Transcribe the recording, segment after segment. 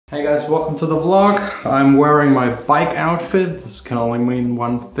Hey guys, welcome to the vlog. I'm wearing my bike outfit. This can only mean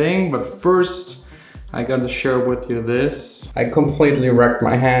one thing, but first I got to share with you this. I completely wrecked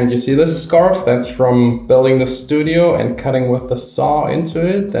my hand. You see this scarf? That's from building the studio and cutting with the saw into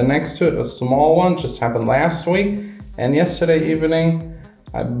it. Then next to it, a small one, just happened last week. And yesterday evening,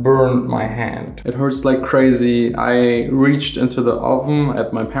 I burned my hand. It hurts like crazy. I reached into the oven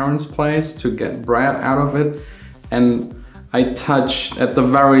at my parents' place to get bread out of it, and I touched at the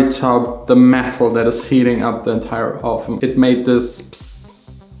very top the metal that is heating up the entire oven. It made this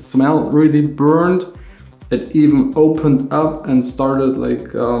smell, really burned. It even opened up and started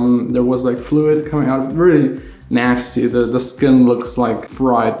like, there was like fluid coming out, really nasty. The skin looks like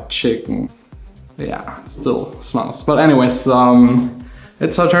fried chicken. Yeah, it still smells. But anyways,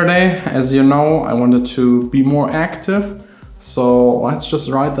 it's Saturday. As you know, I wanted to be more active. So let's just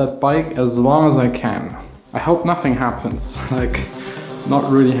ride that bike as long as I can. I hope nothing happens, like not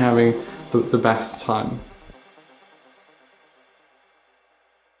really having the best time.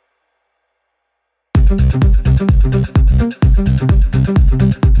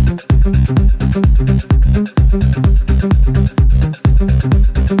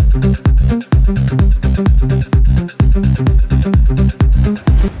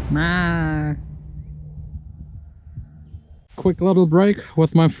 Quick little break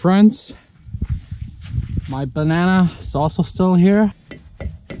with my friends. My banana is also still here.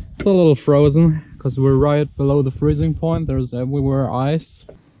 It's a little frozen because we're right below the freezing point. There's everywhere ice.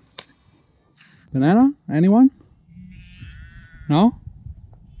 Banana? Anyone? No?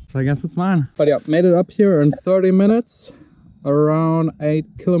 So I guess it's mine. But yeah, made it up here in 30 minutes. Around 8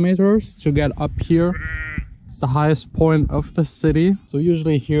 kilometers to get up here. It's the highest point of the city. So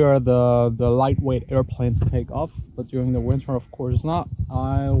usually here the lightweight airplanes take off. But during the winter, of course not.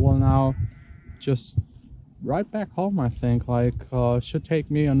 I will now just right back home. I think like it should take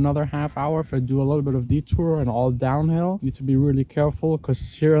me another half hour if I do a little bit of detour and all downhill. Need to be really careful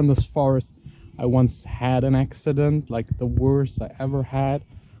because here in this forest I once had an accident, like the worst I ever had.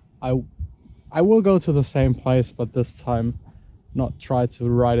 I will go to the same place, but this time not try to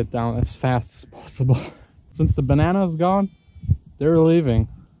ride it down as fast as possible. Since the banana is gone, they're leaving.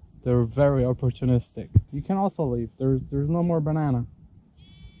 They're very opportunistic. You can also leave. There's no more banana.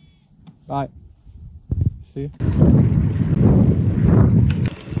 Bye. See?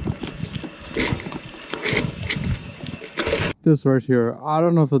 This right here, I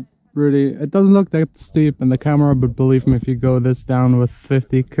don't know if it doesn't look that steep in the camera, but believe me, if you go this down with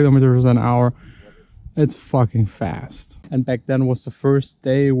 50 kilometers an hour, it's fucking fast. And back then was the first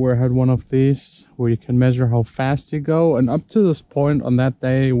day where I had one of these where you can measure how fast you go. And up to this point on that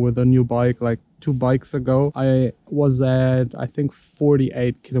day with a new bike, like 2 bikes ago, I was at I think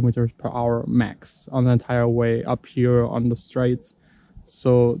 48 kilometers per hour max on the entire way up here on the straights.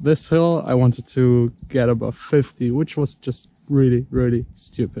 So this hill I wanted to get above 50, which was just really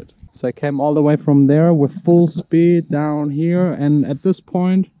stupid. So I came all the way from there with full speed down here, and at this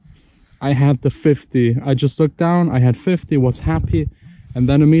point I had the 50. I just looked down, I had 50, was happy. And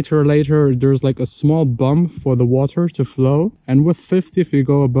then a meter later, there's like a small bump for the water to flow. And with 50, if you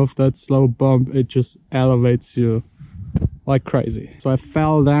go above that slow bump, it just elevates you like crazy. So I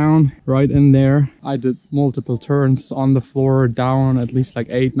fell down right in there. I did multiple turns on the floor, down at least like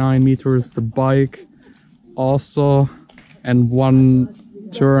 8-9 meters. The bike also, and one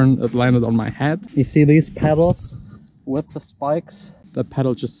turn, it landed on my head. You see these pedals with the spikes? The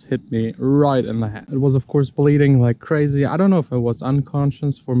pedal just hit me right in the head. It was of course bleeding like crazy. I don't know if I was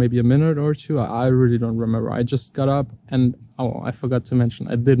unconscious for maybe a minute or two. I really don't remember. I just got up and, oh, I forgot to mention,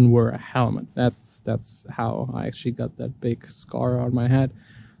 I didn't wear a helmet. That's how I actually got that big scar on my head.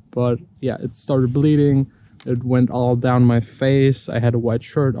 But yeah, it started bleeding. It went all down my face. I had a white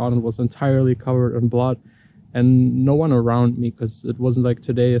shirt on. It was entirely covered in blood. And no one around me, because it wasn't like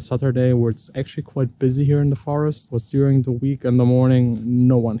today, a Saturday, where it's actually quite busy here in the forest. It was during the week in the morning,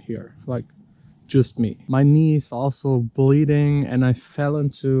 no one here, like just me. My knee is also bleeding, and I fell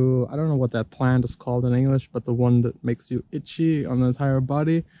into, I don't know what that plant is called in English, but the one that makes you itchy on the entire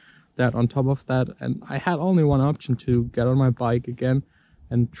body, that on top of that. And I had only one option, to get on my bike again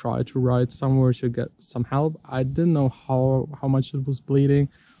and try to ride somewhere to get some help. I didn't know how much it was bleeding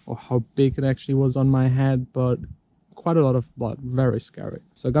or how big it actually was on my head, but quite a lot of blood, very scary.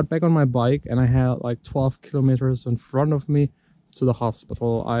 So I got back on my bike and I had like 12 kilometers in front of me to the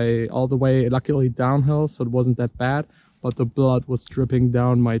hospital. All the way, luckily downhill, so it wasn't that bad, but the blood was dripping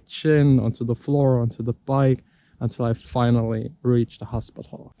down my chin, onto the floor, onto the bike, until I finally reached the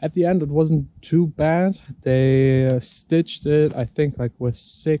hospital. At the end, it wasn't too bad. They stitched it, I think like with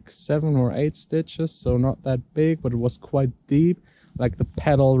 6, 7 or 8 stitches, so not that big, but it was quite deep. Like the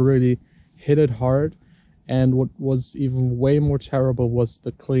pedal really hit it hard. And what was even way more terrible was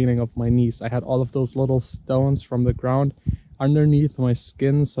the cleaning of my knees. I had all of those little stones from the ground underneath my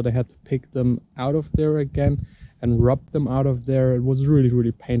skin, so they had to pick them out of there again and rub them out of there. It was really,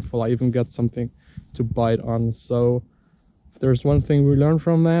 really painful. I even got something to bite on. So if there's one thing we learned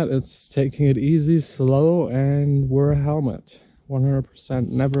from that, it's taking it easy, slow, and wear a helmet. 100%,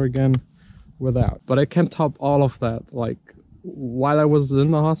 never again without. But I can't top all of that. Like, while I was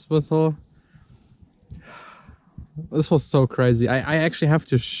in the hospital, this was so crazy. I actually have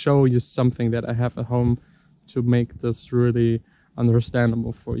to show you something that I have at home to make this really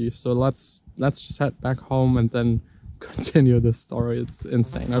understandable for you. So let's just head back home and then continue this story. It's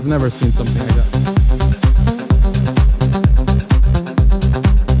insane. I've never seen something like that.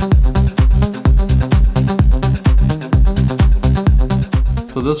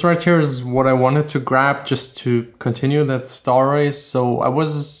 So this right here is what I wanted to grab just to continue that story. So I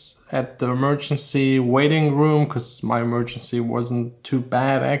was at the emergency waiting room because my emergency wasn't too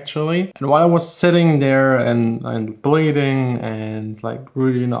bad actually. And while I was sitting there and bleeding and like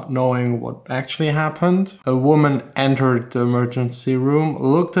really not knowing what actually happened, a woman entered the emergency room,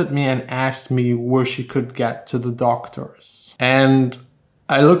 looked at me and asked me where she could get to the doctors. And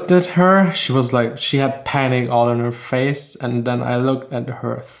I looked at her, she was like, she had panic all in her face, and then I looked at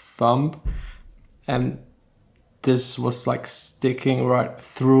her thumb and this was like sticking right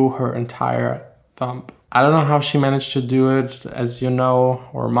through her entire thumb. I don't know how she managed to do it. As you know,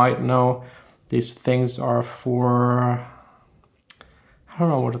 or might know, these things are for, I don't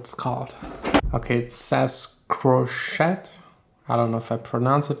know what it's called. Okay, it says crochet. I don't know if I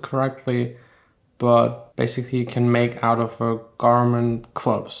pronounce it correctly, but basically you can make out of a garment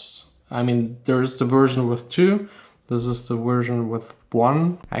clothes. I mean, there's the version with 2. This is the version with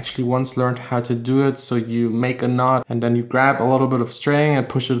 1. I actually once learned how to do it. So you make a knot and then you grab a little bit of string and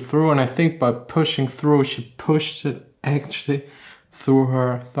push it through. And I think by pushing through, she pushed it actually through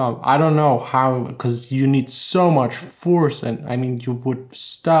her thumb. I don't know how, because you need so much force. And I mean, you would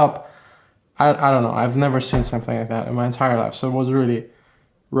stop. I don't know. I've never seen something like that in my entire life. So it was really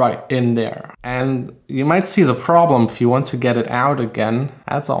right in there. And you might see the problem if you want to get it out again.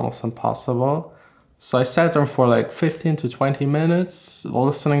 That's almost impossible. So I sat there for like 15 to 20 minutes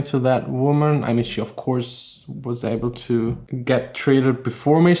listening to that woman. I mean, she of course was able to get treated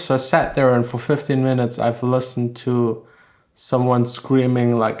before me. So I sat there and for 15 minutes I've listened to someone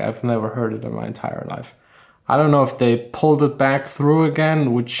screaming like I've never heard it in my entire life. I don't know if they pulled it back through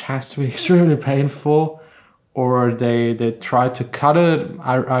again, which has to be extremely painful, or they tried to cut it.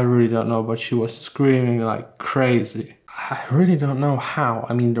 I really don't know, but she was screaming like crazy. I really don't know how.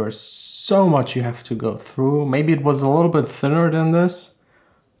 I mean, there's so much you have to go through. Maybe it was a little bit thinner than this,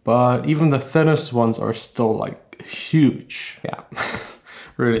 but even the thinnest ones are still like huge. Yeah,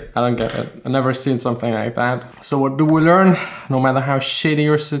 really, I don't get it. I've never seen something like that. So what do we learn? No matter how shitty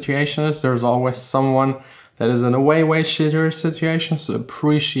your situation is, there's always someone that is in a way shittier situation, so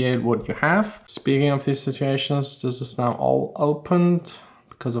appreciate what you have. Speaking of these situations, this is now all opened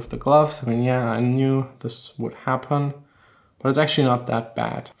because of the gloves. I mean, yeah, I knew this would happen, but it's actually not that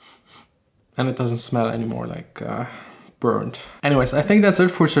bad. And it doesn't smell anymore like burnt. Anyways, I think that's it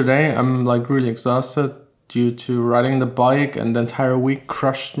for today. I'm like really exhausted due to riding the bike, and the entire week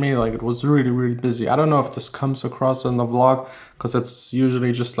crushed me. Like, it was really, really busy. I don't know if this comes across in the vlog, because it's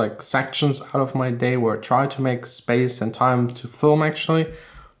usually just like sections out of my day where I try to make space and time to film actually,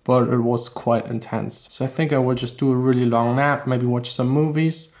 but it was quite intense. So I think I will just do a really long nap, maybe watch some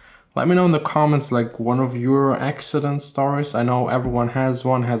movies. Let me know in the comments like one of your accident stories. I know everyone has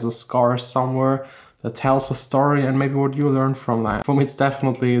one, has a scar somewhere that tells a story, and maybe what you learned from that. For me, it's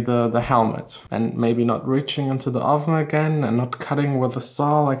definitely the helmet, and maybe not reaching into the oven again and not cutting with a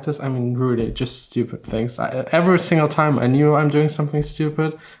saw like this. I mean, really just stupid things. Every single time I knew I'm doing something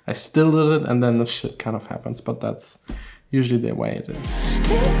stupid, I still did it, and then the shit kind of happens, but that's usually the way it is.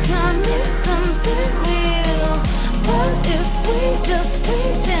 This time it's something real. What if we just